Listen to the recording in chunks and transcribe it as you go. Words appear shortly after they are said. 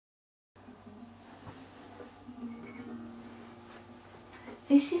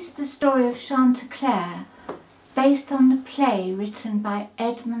This is the story of Chantecler, based on the play written by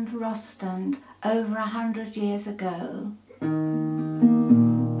Edmund Rostand over 100 years ago.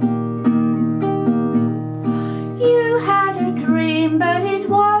 You had a dream, but it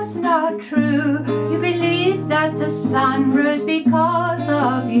was not true. You believed that the sun rose because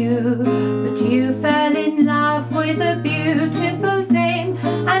of you, but you fell in love with a beautiful dame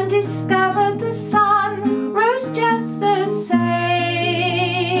and discovered the sun rose just the same.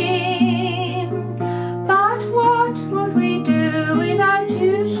 But what would we do without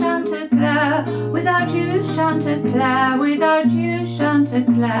you, Chantecler? Without you, Chantecler, without you,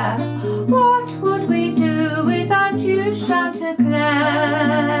 Chantecler. What would we do without you,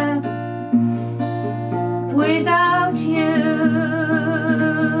 Chantecler? Without you.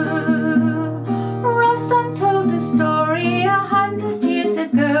 Rostand told the story 100 years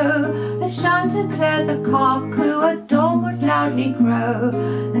ago of Chantecler the cock who at dawn would loudly crow,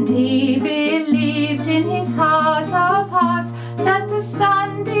 and he believed in his heart of hearts that the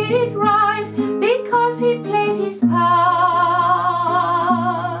sun did rise because he played his part.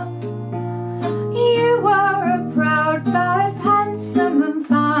 You were a proud bird, handsome and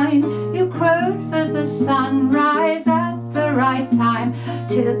fine. You crowed for the sunrise at the right time,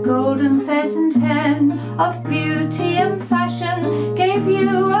 till a golden pheasant hen of beauty and fashion gave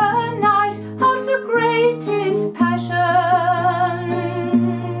you a night of the greatest passion.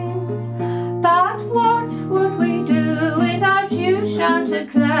 But what would we do without you,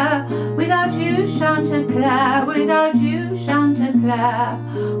 Chantecler? Without you, Chantecler, without you, Chantecler.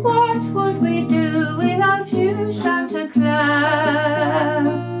 What would we do without you, Chantecler?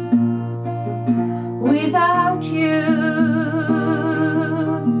 Without you.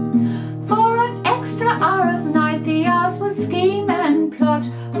 For an extra hour of night the owls would scheme and plot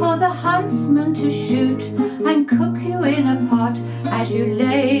for the huntsman to shoot and cook you in a pot, as you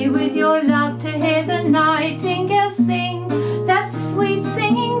lay with your love to hear the nightingale sing. That sweet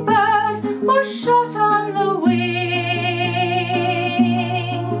singing bird was shot on the wing.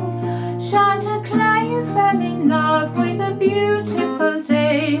 Chantecler, you fell in love with a beautiful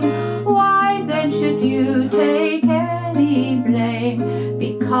dame. Why then should you take any blame?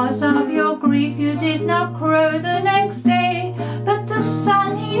 Because of your grief you did not crow the next day, but the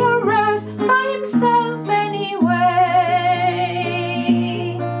sun he arose by himself anyway.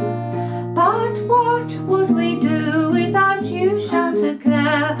 But what would we do without you,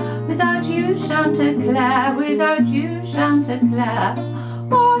 Chantecler? Without you, Chantecler, without you, Chantecler.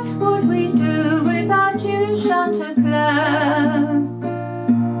 What would we do without you, Chantecler?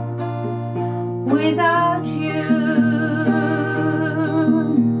 Without you.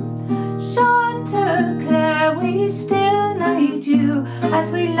 Chantecler, we still need you as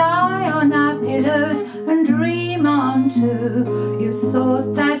we lie on our pillows and dream on too. You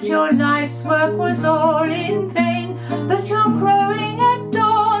thought that your life's work was all in vain, but your crowing at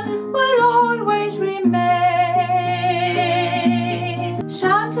dawn will always remain.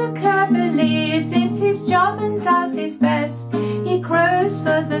 Chantecler believes it's his job and does his best. He crows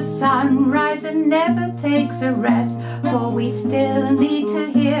for the sunrise and never takes a rest, for we still need to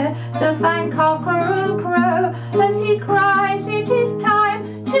hear the fine cockerel crow as he cries, it is time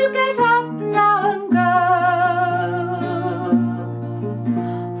to get up now and go.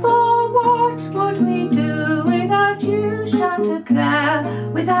 For what would we do without you, Chantecler?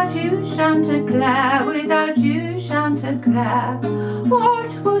 Without you, Chantecler, without you, Chantecler.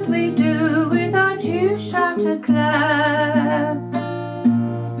 What would we do without you, Chantecler?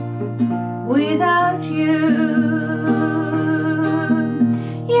 Without you.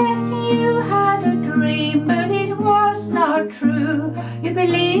 Yes, you had a dream, but it was not true. You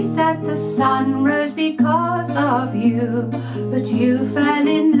believed that the sun rose because of you, but you fell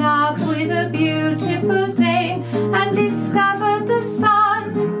in love with a beautiful dame and discovered the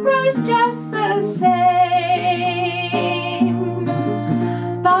sun rose just the same.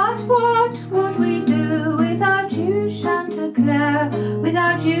 But what would we do without you, Chantecler?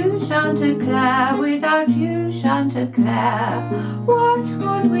 Without you, Chantecler, without you, Chantecler. What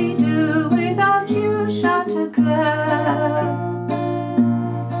would we do without you, Chantecler?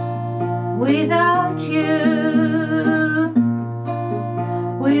 Without